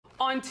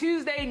On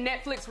Tuesday,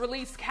 Netflix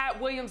released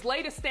Katt Williams'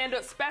 latest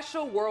stand-up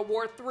special, World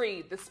War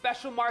III. The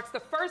special marks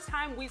the first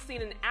time we've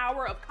seen an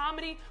hour of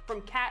comedy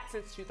from Katt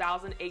since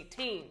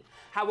 2018.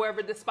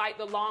 However, despite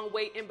the long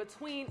wait in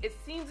between, it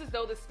seems as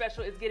though the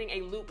special is getting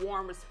a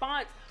lukewarm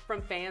response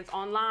from fans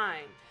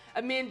online.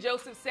 Amin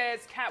Joseph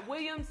says, Katt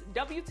Williams,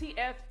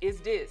 WTF is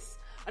this?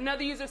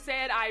 Another user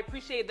said, I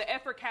appreciate the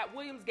effort Katt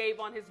Williams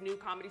gave on his new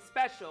comedy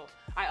special.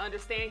 I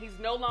understand he's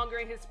no longer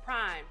in his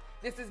prime.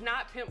 This is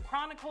not Pimp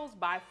Chronicles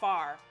by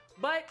far,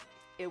 but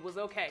it was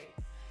okay.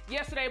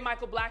 Yesterday,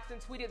 Michael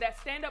Blackson tweeted that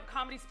stand-up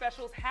comedy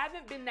specials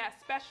haven't been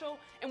that special,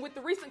 and with the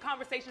recent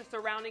conversations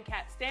surrounding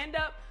Katt's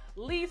stand-up,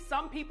 leads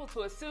some people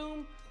to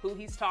assume who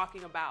he's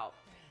talking about.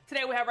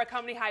 Today, we have our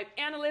comedy hype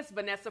analysts,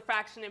 Vanessa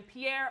Fraction and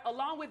Pierre,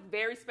 along with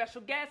very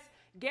special guests,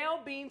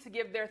 Gail Bean, to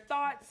give their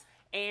thoughts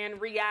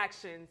and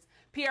reactions.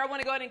 Pierre, I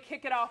want to go ahead and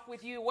kick it off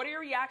with you. What are your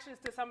reactions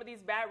to some of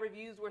these bad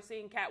reviews we're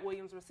seeing Katt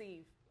Williams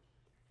receive?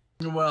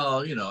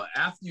 Well, you know,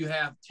 after you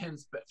have 10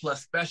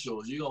 plus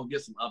specials, you're going to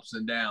get some ups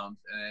and downs.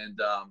 And,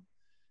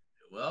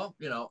 well,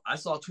 you know, I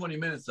saw 20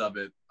 minutes of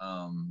it.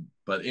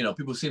 But, you know,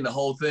 people seen the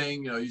whole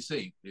thing, you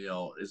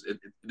know,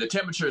 the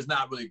temperature is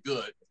not really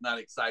good. It's not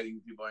exciting.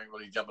 People ain't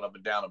really jumping up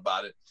and down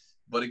about it.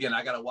 But again,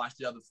 I got to watch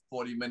the other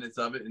 40 minutes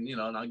of it. And, you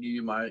know, and I'll give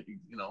you my,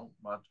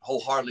 my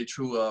wholeheartedly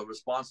true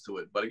response to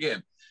it. But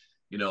again,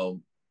 you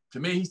know, to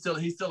me, he's still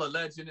a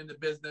legend in the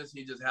business.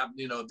 He just happened,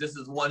 you know, this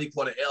is one he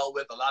caught an L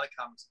with. A lot of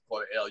comics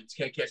caught an L. You just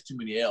can't catch too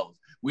many L's.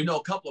 We know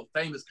a couple of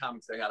famous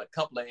comics that had a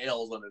couple of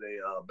L's under their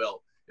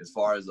belt as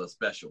far as a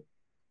special.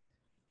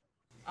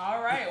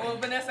 All right. Well,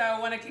 Vanessa, I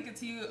want to kick it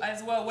to you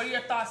as well. What are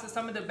your thoughts on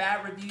some of the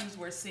bad reviews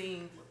we're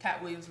seeing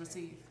Katt Williams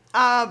receive?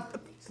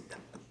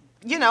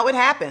 You know, it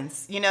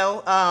happens. You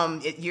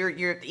know,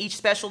 each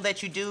special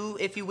that you do,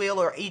 if you will,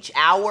 or each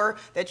hour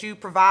that you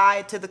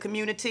provide to the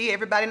community,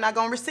 everybody not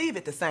gonna receive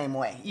it the same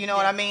way. You know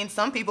what I mean?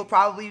 Some people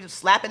probably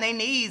slapping their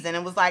knees and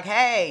it was like,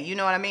 hey, you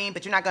know what I mean?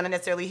 But you're not gonna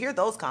necessarily hear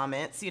those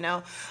comments. You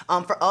know,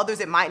 for others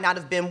it might not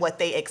have been what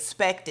they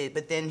expected,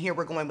 but then here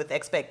we're going with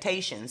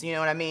expectations. You know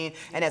what I mean?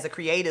 And as a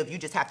creative, you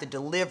just have to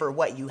deliver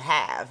what you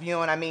have. You know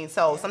what I mean?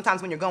 So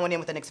sometimes when you're going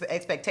in with an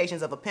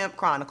expectations of a pimp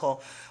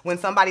chronicle, when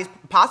somebody's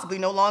possibly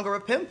no longer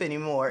a pimp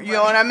anymore. You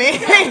know what I mean?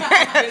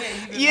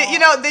 you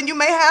know, then you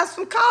may have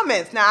some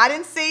comments. Now, I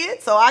didn't see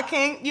it, so I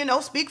can't, you know,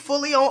 speak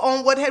fully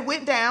on what had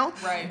went down.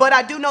 Right. But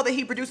I do know that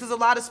he produces a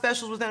lot of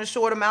specials within a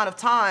short amount of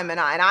time, and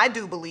I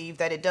do believe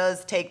that it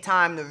does take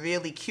time to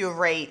really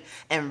curate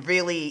and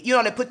really, you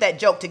know, to put that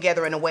joke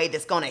together in a way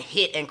that's going to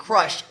hit and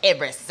crush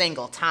every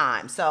single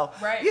time. So,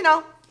 you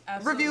know,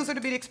 reviews are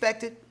to be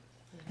expected.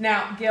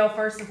 Now, Gail,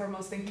 first and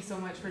foremost, thank you so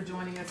much for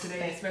joining us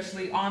today,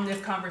 especially on this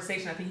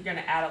conversation. I think you're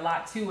going to add a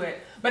lot to it.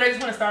 But I just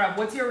want to start off,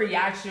 what's your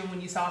reaction when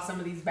you saw some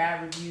of these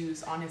bad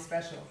reviews on his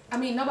special? I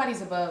mean,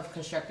 nobody's above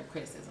constructive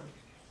criticism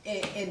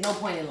at no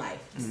point in life.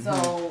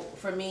 So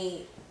for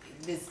me,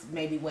 this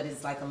maybe what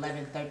is like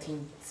 11,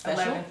 13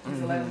 special.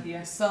 11,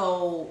 yeah.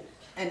 So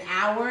an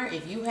hour,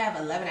 if you have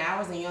 11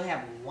 hours and you only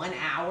have 1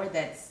 hour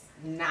that's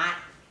not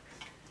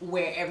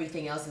where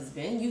everything else has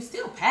been, you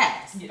still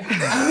pass. Yeah.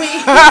 I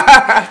mean,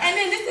 and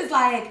then this is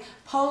like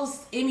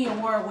post Emmy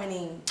Award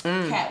winning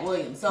Katt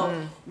Williams. So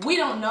we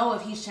don't know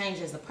if he's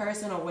changed as a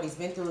person or what he's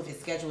been through, if his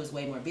schedule is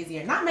way more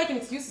busier. Not making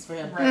excuses for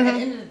him. But at the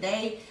end of the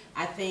day,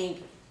 I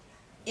think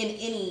in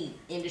any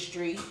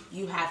industry,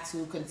 you have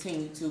to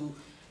continue to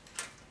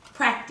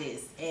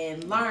practice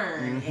and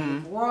learn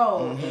and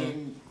grow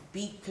and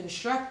be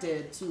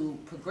constructive to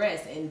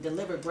progress and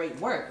deliver great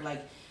work.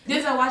 Like,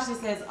 Denzel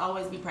Washington says,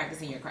 always be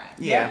practicing your craft.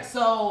 Yeah.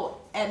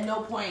 So at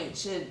no point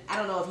should, I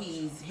don't know if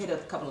he's hit a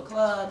couple of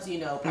clubs, you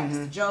know, practice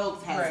the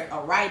jokes, has a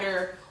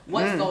writer,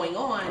 what's going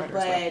on.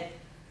 But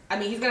I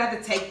mean, he's gonna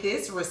have to take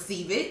this,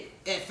 receive it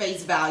at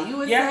face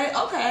value, and say,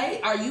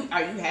 okay, are you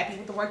happy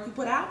with the work you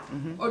put out,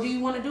 or do you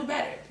want to do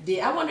better?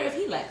 I wonder if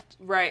he left.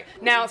 Right.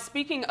 Now,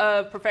 speaking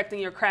of perfecting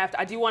your craft,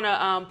 I do want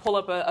to pull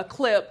up a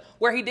clip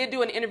where he did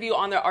do an interview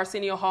on the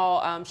Arsenio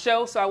Hall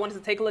show. So I wanted to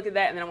take a look at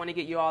that, and then I want to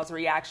get you all's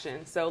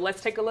reaction. So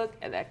let's take a look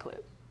at that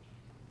clip.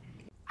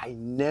 I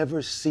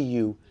never see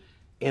you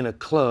in a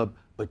club,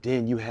 but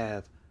then you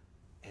have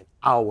an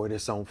hour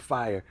that's on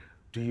fire.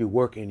 Do you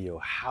work in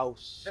your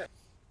house?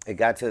 It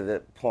got to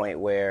the point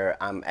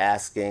where I'm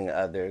asking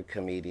other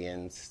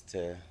comedians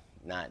to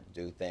not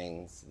do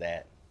things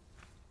that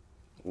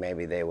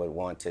maybe they would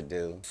want to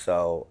do.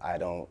 So I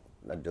don't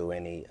do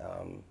any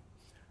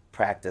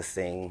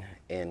practicing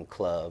in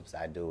clubs.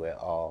 I do it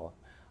all.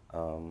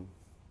 In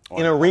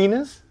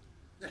arenas?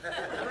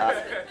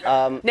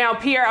 Now,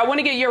 Pierre, I want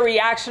to get your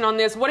reaction on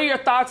this. What are your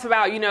thoughts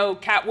about, you know,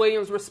 Katt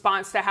Williams'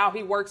 response to how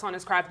he works on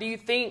his craft? Do you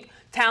think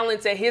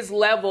talents at his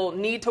level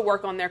need to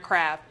work on their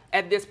craft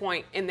at this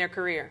point in their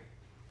career?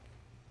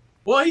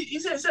 Well, he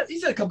said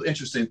a couple of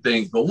interesting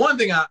things, but one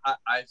thing I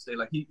say,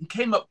 like, he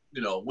came up,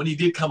 you know, when he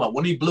did come up,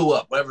 when he blew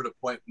up, whatever the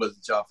point was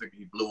that y'all figured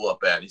he blew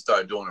up at, he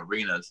started doing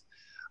arenas.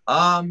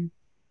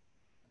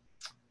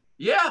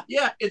 Yeah,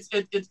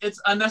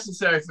 it's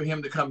unnecessary for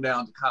him to come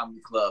down to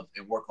comedy clubs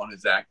and work on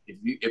his act.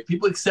 If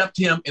people accept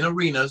him in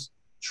arenas,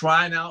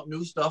 trying out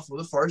new stuff for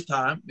the first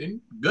time,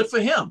 then good for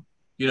him,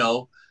 you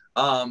know.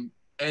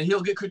 And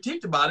he'll get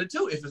critiqued about it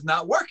too if it's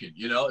not working,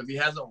 you know, if he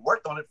hasn't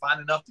worked on it fine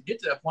enough to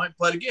get to that point.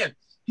 But again,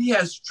 he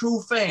has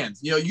true fans.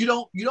 You know, you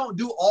don't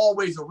do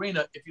always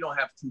arena if you don't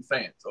have true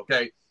fans.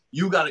 Okay,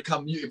 you got to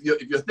come. If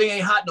your thing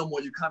ain't hot no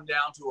more, you come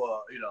down to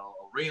a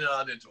arena,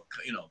 then to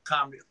a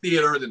comedy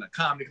theater, then a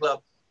comedy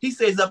club. He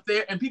stays up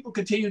there, and people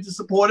continue to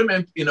support him,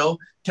 and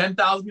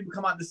 10,000 people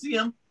come out to see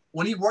him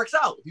when he works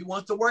out. If he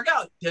wants to work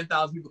out,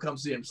 10,000 people come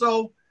see him.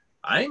 So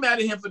I ain't mad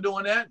at him for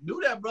doing that. Do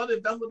that, brother,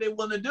 if that's what they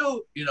want to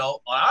do. On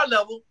our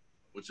level,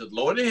 which is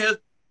lower than his,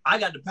 I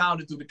got to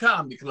pound it through the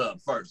comedy club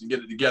first and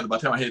get it together by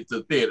the time I hit to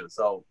the theater.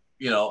 So,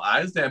 I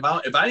understand.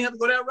 If I didn't have to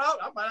go that route,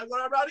 I might not go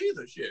that route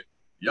either. Shit.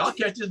 Y'all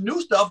catch this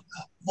new stuff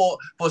for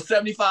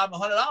 $75 and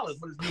 $100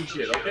 for this new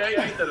shit, okay?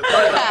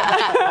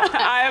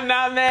 I am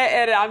not mad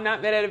at it. I'm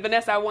not mad at it.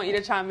 Vanessa, I want you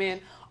to chime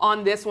in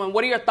on this one.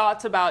 What are your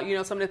thoughts about,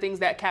 some of the things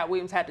that Katt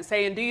Williams had to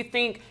say? And do you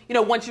think,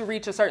 once you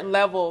reach a certain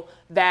level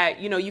that,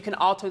 you can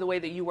alter the way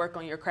that you work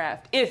on your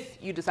craft if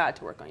you decide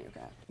to work on your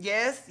craft?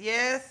 Yes.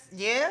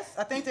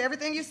 I think to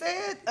everything you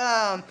said.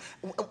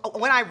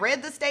 When I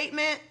read the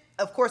statement,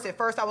 of course, at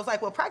first I was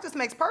like, well, practice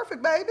makes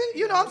perfect, baby.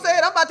 You know what I'm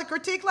saying? I'm about to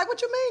critique, like,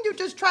 what you mean? You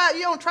just try it.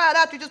 You don't try it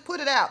out. You just put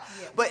it out.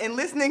 Yeah. But in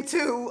listening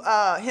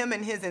to him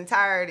in his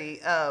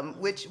entirety,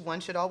 which one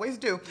should always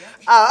do,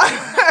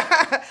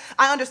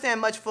 I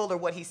understand much fuller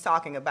what he's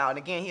talking about. And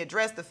again, he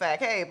addressed the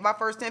fact, hey, my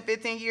first 10,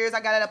 15 years,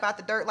 I got it up out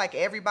the dirt like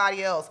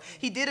everybody else.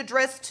 He did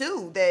address,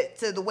 too,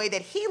 to the way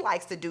that he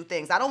likes to do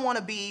things. I don't want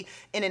to be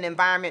in an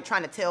environment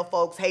trying to tell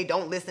folks, hey,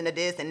 don't listen to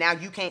this, and now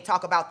you can't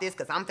talk about this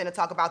because I'm finna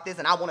talk about this,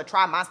 and I want to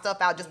try my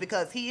stuff out just because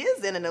he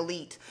is in an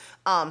elite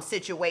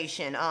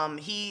situation.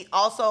 He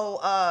also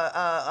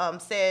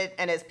said,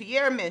 and as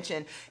Pierre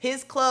mentioned,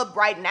 his club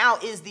right now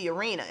is the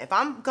arena. If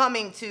I'm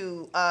coming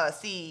to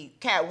see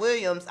Katt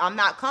Williams, I'm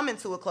not coming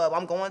to a club.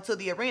 I'm going to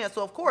the arena.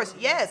 So, of course,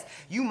 yes,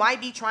 you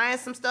might be trying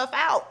some stuff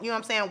out, you know what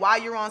I'm saying,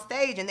 while you're on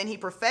stage, and then he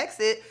perfects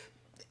it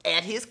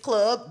at his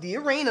club, the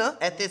arena,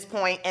 at this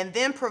point, and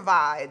then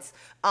provides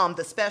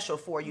the special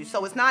for you.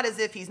 So it's not as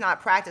if he's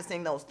not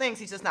practicing those things.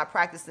 He's just not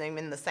practicing them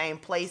in the same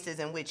places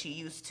in which he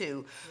used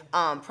to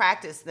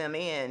practice them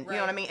in. You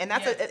know what I mean? And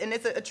that's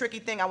it's a tricky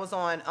thing. I was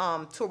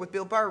on tour with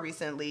Bill Burr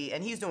recently,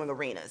 and he's doing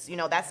arenas.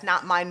 That's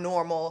not my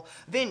normal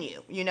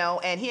venue.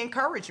 And he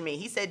encouraged me.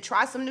 He said,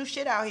 "Try some new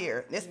shit out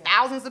here. There's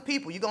thousands of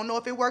people. You're gonna know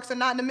if it works or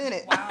not in a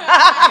minute."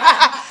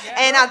 Wow.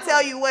 And I'll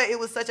tell you what, it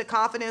was such a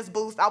confidence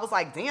boost. I was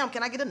like, damn,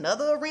 can I get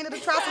another arena to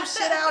try some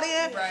shit out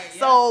in?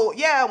 So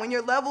yeah, when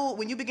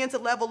you begin to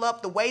level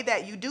up, the way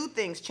that you do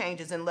things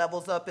changes and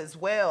levels up as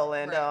well.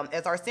 And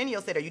as Arsenio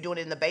said, are you doing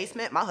it in the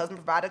basement? My husband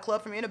provided a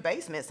club for me in the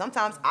basement.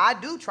 Sometimes I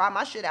do try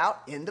my shit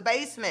out in the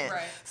basement.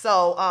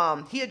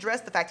 So he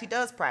addressed the fact he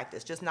does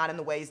practice, just not in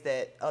the ways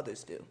that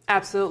others do.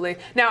 Absolutely.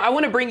 Now, I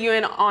want to bring you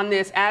in on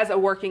this as a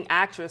working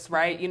actress,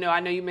 right? I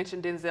know you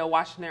mentioned Denzel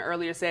Washington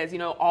earlier says,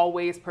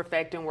 always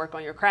perfect and work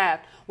on your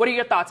craft. What are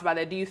your thoughts about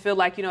that? Do you feel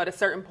like, at a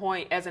certain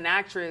point as an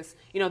actress,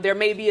 there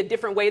may be a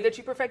different way that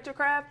you perfect your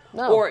craft?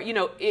 No. Or,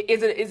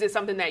 is it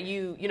something that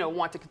you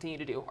want to continue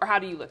to do? Or how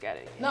do you look at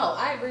it? No,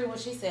 I agree with what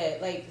she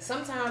said. Like,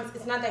 sometimes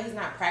it's not that he's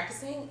not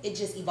practicing, it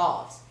just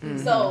evolves.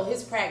 So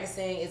his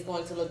practicing is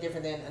going to look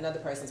different than another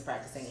person's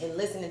practicing. And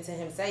listening to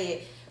him say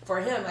it, for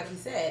him, like he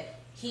said,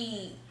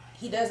 he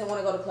doesn't want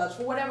to go to clubs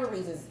for whatever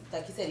reasons.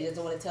 Like he said, he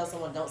doesn't want to tell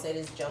someone, don't say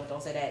this joke,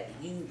 don't say that.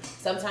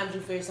 Sometimes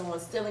you fear someone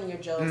stealing your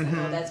jokes. I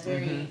know that's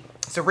very...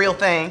 It's a real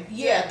thing.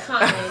 Yeah,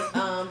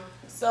 common.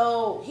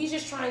 So he's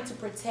just trying to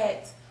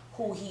protect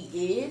who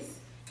he is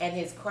and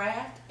his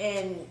craft.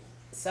 And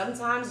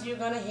sometimes you're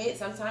going to hit,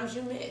 sometimes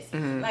you miss.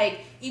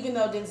 Like, even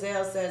though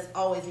Denzel says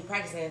always be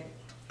practicing,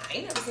 I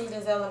ain't never seen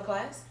Denzel in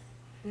class.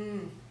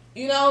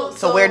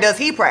 So where does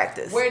he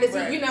practice? Where does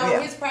he,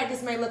 his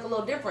practice may look a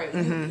little different.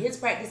 His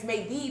practice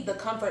may be the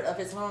comfort of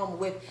his home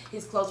with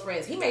his close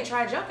friends. He may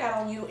try to joke out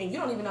on you, and you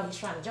don't even know he's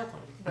trying to joke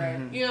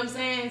on you. You know what I'm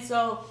saying?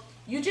 So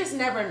you just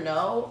never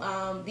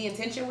know. The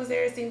intention was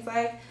there, it seems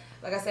like.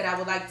 Like I said, I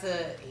would like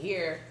to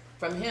hear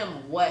from him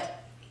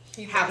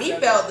how he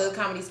felt the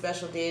comedy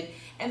special did.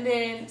 And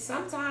then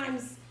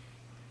sometimes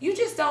you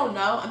just don't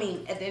know. I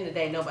mean, at the end of the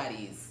day,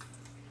 nobody's...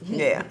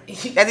 Yeah.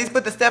 As he's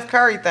put the Steph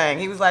Curry thing,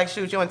 he was like,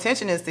 shoot, your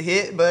intention is to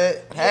hit,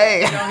 but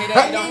hey.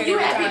 You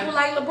have people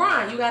like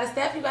LeBron. You got a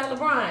Steph, you got a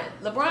LeBron.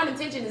 LeBron's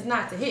intention is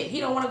not to hit. He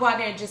don't want to go out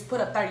there and just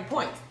put up 30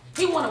 points.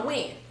 He want to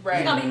win.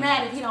 He's going to be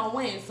mad if he don't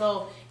win.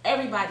 So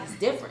everybody's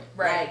different.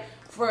 Like,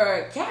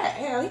 for Katt,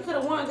 hell, he could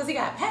have won because he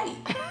got paid.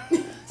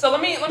 So let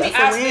me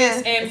ask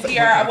this, and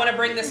Pierre, I want to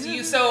bring this to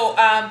you. So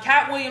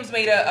Katt Williams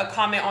made a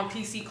comment on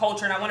PC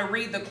culture, and I want to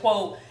read the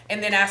quote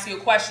and then ask you a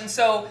question.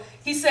 So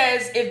he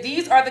says, if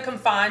these are the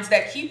confines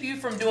that keep you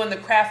from doing the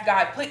craft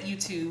God put you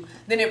to,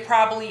 then it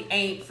probably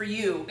ain't for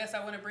you. I guess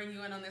I want to bring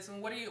you in on this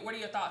one. What are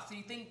your thoughts? Do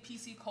you think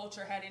PC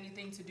culture had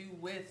anything to do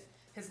with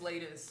his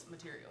latest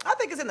material? I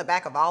think it's in the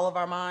back of all of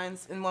our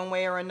minds in one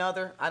way or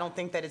another. I don't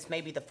think that it's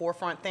maybe the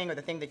forefront thing or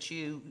the thing that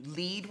you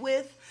lead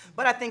with,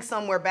 but I think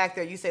somewhere back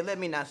there you say, let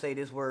me not say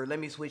this word, let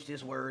me switch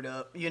this word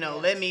up,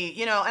 let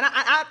me, and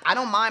I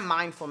don't mind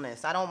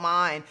mindfulness. I don't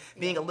mind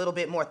being a little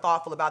bit more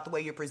thoughtful about the way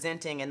you're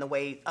presenting and the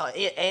way,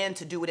 and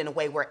to do it in a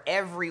way where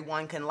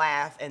everyone can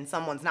laugh and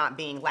someone's not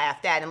being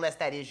laughed at unless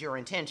that is your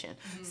intention.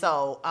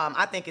 So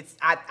I think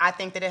I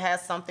think that it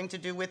has something to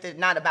do with it,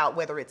 not about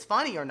whether it's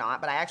funny or not,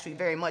 but I actually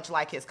very much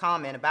like his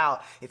comment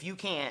about if you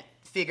can't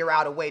figure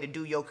out a way to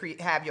do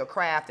have your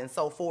craft and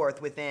so forth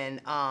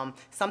within,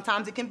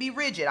 sometimes it can be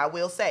rigid, I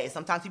will say.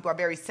 Sometimes people are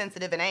very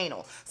sensitive and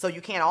anal, so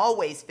you can't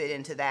always fit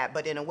into that,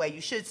 but in a way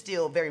you should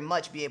still very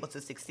much be able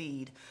to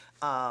succeed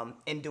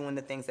in doing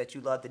the things that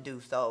you love to do.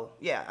 So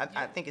yeah,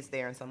 I think it's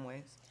there in some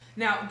ways.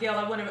 Now, Gail,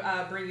 I want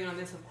to bring you in on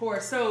this, of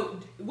course. So,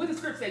 with the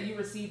scripts that you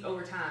received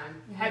over time,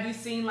 have you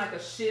seen like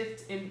a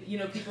shift in,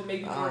 people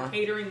maybe more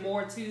catering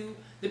more to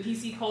the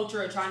PC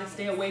culture or trying to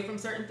stay away from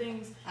certain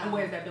things? And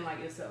what has that been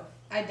like yourself?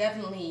 I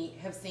definitely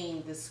have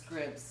seen the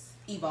scripts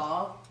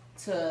evolve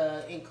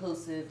to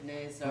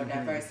inclusiveness or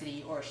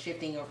diversity or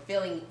shifting or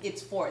feeling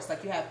it's forced.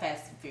 Like you have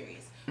Fast and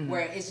Furious, where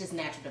it's just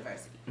natural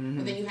diversity.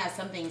 But then you have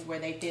some things where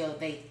they feel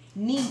they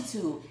need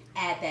to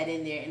add that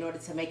in there in order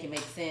to make it make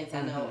sense.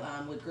 I know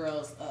with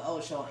Girls,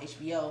 old show on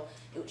HBO,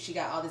 she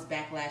got all this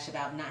backlash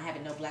about not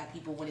having no black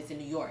people when it's in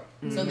New York.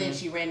 So then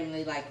she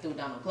randomly threw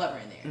Donald Glover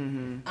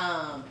in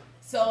there.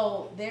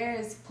 So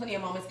there's plenty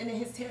of moments, and then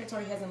his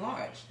territory has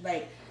enlarged.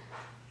 Like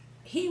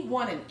he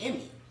won an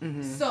Emmy,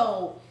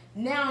 so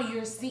now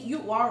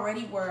you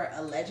already were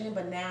a legend,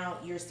 but now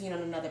you're seen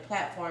on another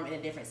platform in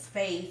a different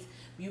space.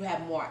 You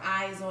have more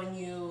eyes on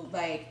you.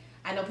 Like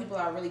I know people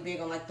are really big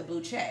on the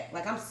blue check.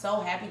 Like I'm so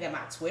happy that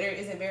my Twitter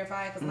isn't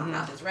verified because my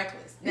mouth is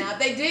reckless. Now if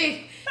they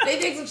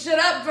dig some shit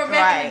up from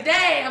back in the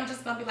day, I'm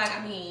just gonna be like,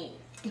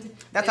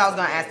 that's what I was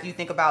gonna ask. Do you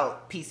think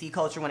about PC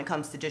culture when it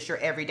comes to just your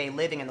everyday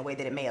living and the way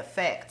that it may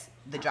affect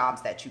the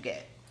jobs that you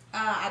get?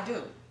 I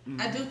do.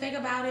 I do think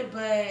about it,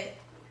 but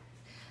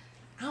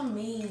I'm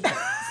mean.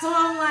 So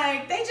I'm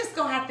like, they just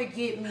gonna have to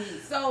get me.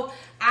 So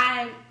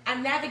I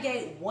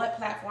navigate what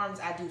platforms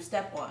I do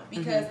step on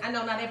because I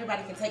know not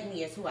everybody can take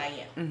me as who I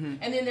am.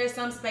 And then there's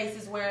some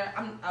spaces where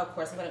of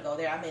course I'm gonna go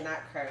there. I may not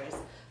curse.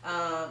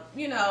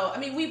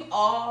 We've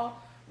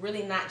all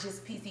really not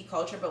just PC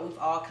culture, but we've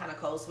all kind of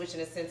code switched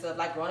in a sense of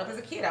growing up as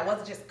a kid. I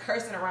wasn't just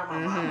cursing around my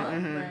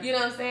mama. You know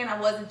what I'm saying? I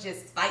wasn't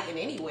just fighting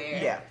anywhere.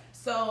 Yeah.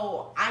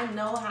 So I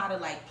know how to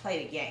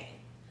play the game.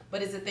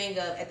 But it's a thing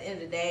of, at the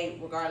end of the day,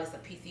 regardless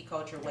of PC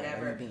culture,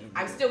 whatever,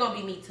 I'm still going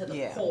to be me to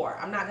the core.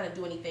 I'm not going to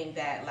do anything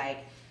that,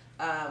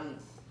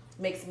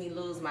 makes me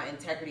lose my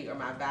integrity or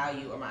my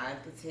value or my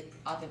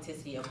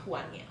authenticity of who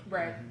I am.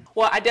 Right.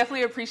 Well, I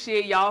definitely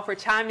appreciate y'all for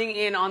chiming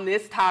in on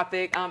this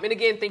topic. And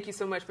again, thank you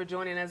so much for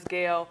joining us,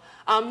 Gail.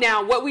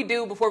 Now, what we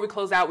do before we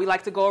close out, we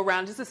like to go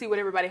around just to see what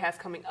everybody has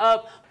coming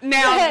up.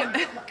 Now,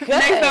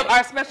 next up,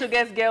 our special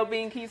guest, Gail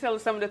Bean. Can you tell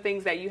us some of the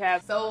things that you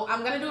have? So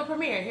I'm going to do a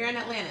premiere here in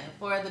Atlanta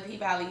for the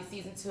P-Valley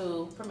Season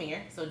 2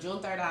 premiere. So June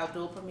 3rd, I'll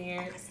do a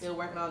premiere. Still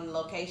working on the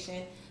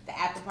location. The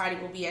after party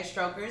will be at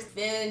Strokers.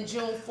 Then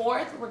June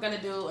 4th, we're going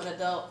to do an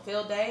adult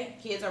field day.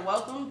 Kids are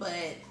welcome, but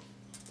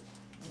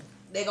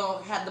they're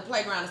going to have the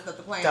playground and stuff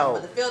to play on.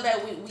 But the field day,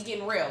 we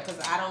getting real because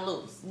I don't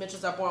lose.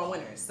 Mitchells are born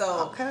winners.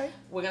 So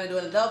we're going to do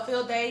an adult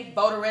field day,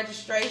 voter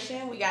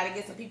registration. We got to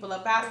get some people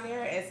up out of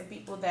there and some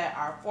people that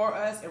are for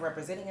us and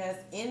representing us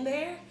in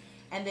there.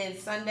 And then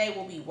Sunday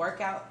will be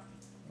workout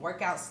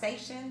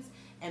stations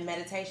and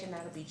meditation.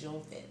 That'll be June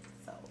 5th.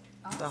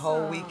 Awesome. The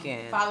whole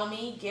weekend. Follow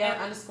me,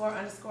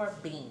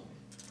 Gail__Bean.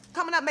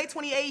 Coming up May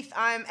 28th,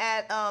 I'm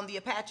at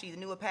the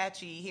new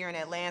Apache here in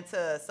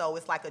Atlanta. So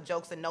it's like a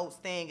jokes and notes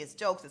thing. It's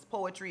jokes, it's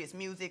poetry, it's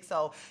music.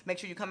 So make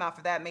sure you come out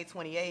for that May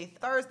 28th.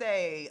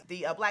 Thursday,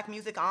 the Black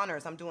Music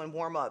Honors. I'm doing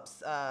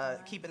warm-ups,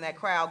 keeping that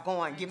crowd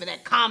going, giving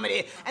that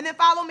comedy. And then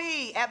follow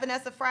me at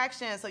Vanessa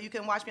Fraction so you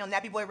can watch me on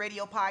Nappy Boy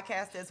Radio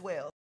podcast as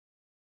well.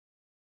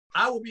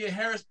 I will be in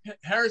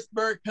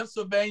Harrisburg,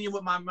 Pennsylvania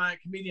with my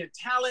comedian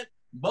talent,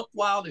 Buck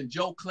Wild and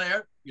Joe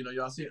Claire.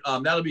 Y'all see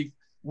that'll be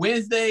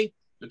Wednesday,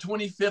 the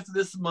 25th of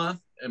this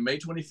month, and May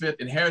 25th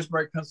in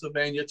Harrisburg,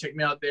 Pennsylvania. Check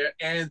me out there.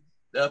 And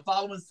the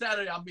following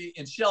Saturday, I'll be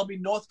in Shelby,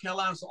 North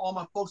Carolina. So all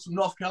my folks from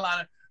North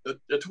Carolina, the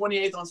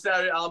 28th on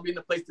Saturday, I'll be in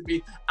the place to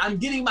be. I'm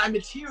getting my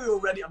material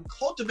ready. I'm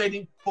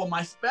cultivating for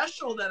my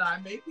special that I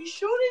may be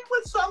shooting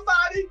with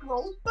somebody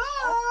close by.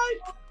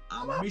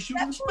 I'm gonna be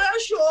shooting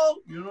special.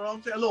 You know what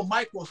I'm saying? A little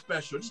micro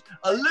special, just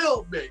a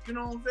little bit. You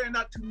know what I'm saying?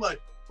 Not too much.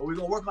 But we're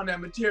gonna work on that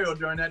material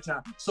during that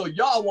time. So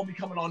y'all won't be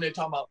coming on there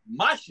talking about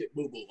my shit,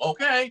 boo-boo,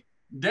 okay?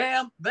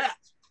 Damn that.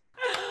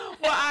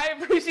 Well, I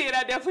appreciate appreciate it.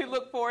 I definitely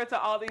look forward to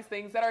all these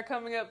things that are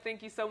coming up.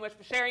 Thank you so much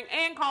for sharing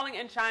and calling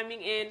and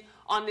chiming in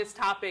on this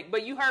topic.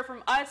 But you heard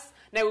from us.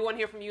 Now we want to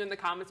hear from you in the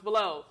comments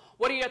below.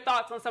 What are your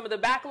thoughts on some of the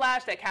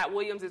backlash that Katt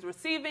Williams is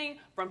receiving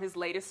from his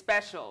latest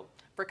special?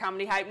 For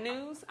Comedy Hype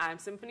News, I'm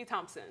Symphony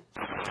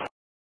Thompson.